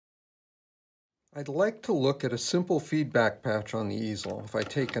I'd like to look at a simple feedback patch on the easel. If I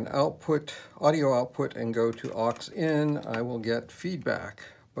take an output, audio output, and go to aux in, I will get feedback.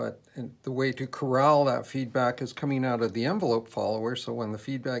 But the way to corral that feedback is coming out of the envelope follower, so when the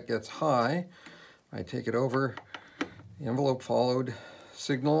feedback gets high, I take it over the envelope followed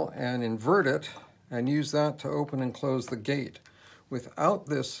signal and invert it and use that to open and close the gate. Without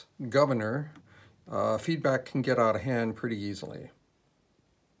this governor, feedback can get out of hand pretty easily.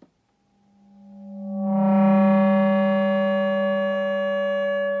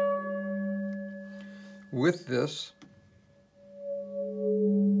 With this,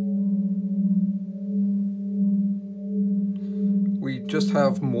 we just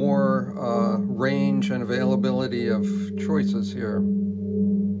have more range and availability of choices here.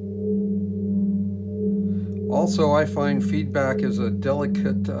 Also, I find feedback is a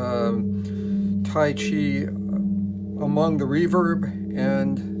delicate tai chi among the reverb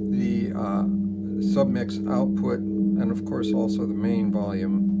and the submix output, and of course also the main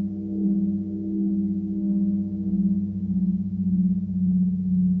volume.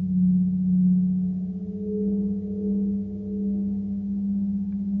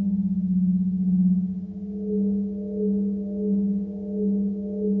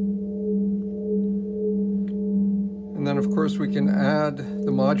 And then, of course, we can add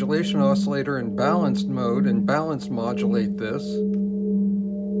the modulation oscillator in balanced mode and balance modulate this.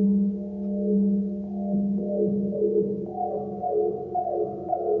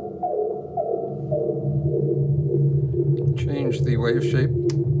 Change the wave shape.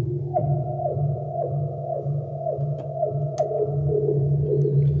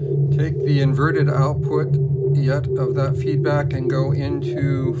 Take the inverted output yet of that feedback and go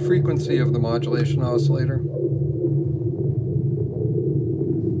into frequency of the modulation oscillator.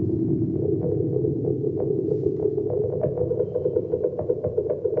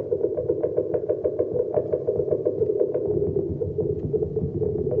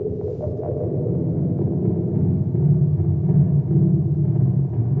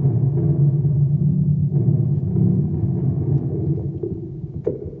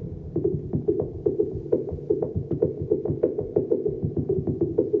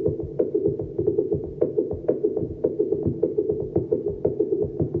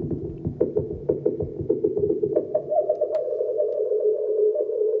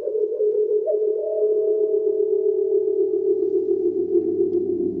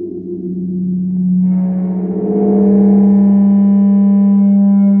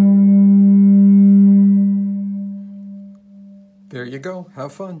 There you go.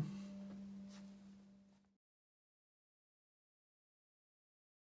 Have fun.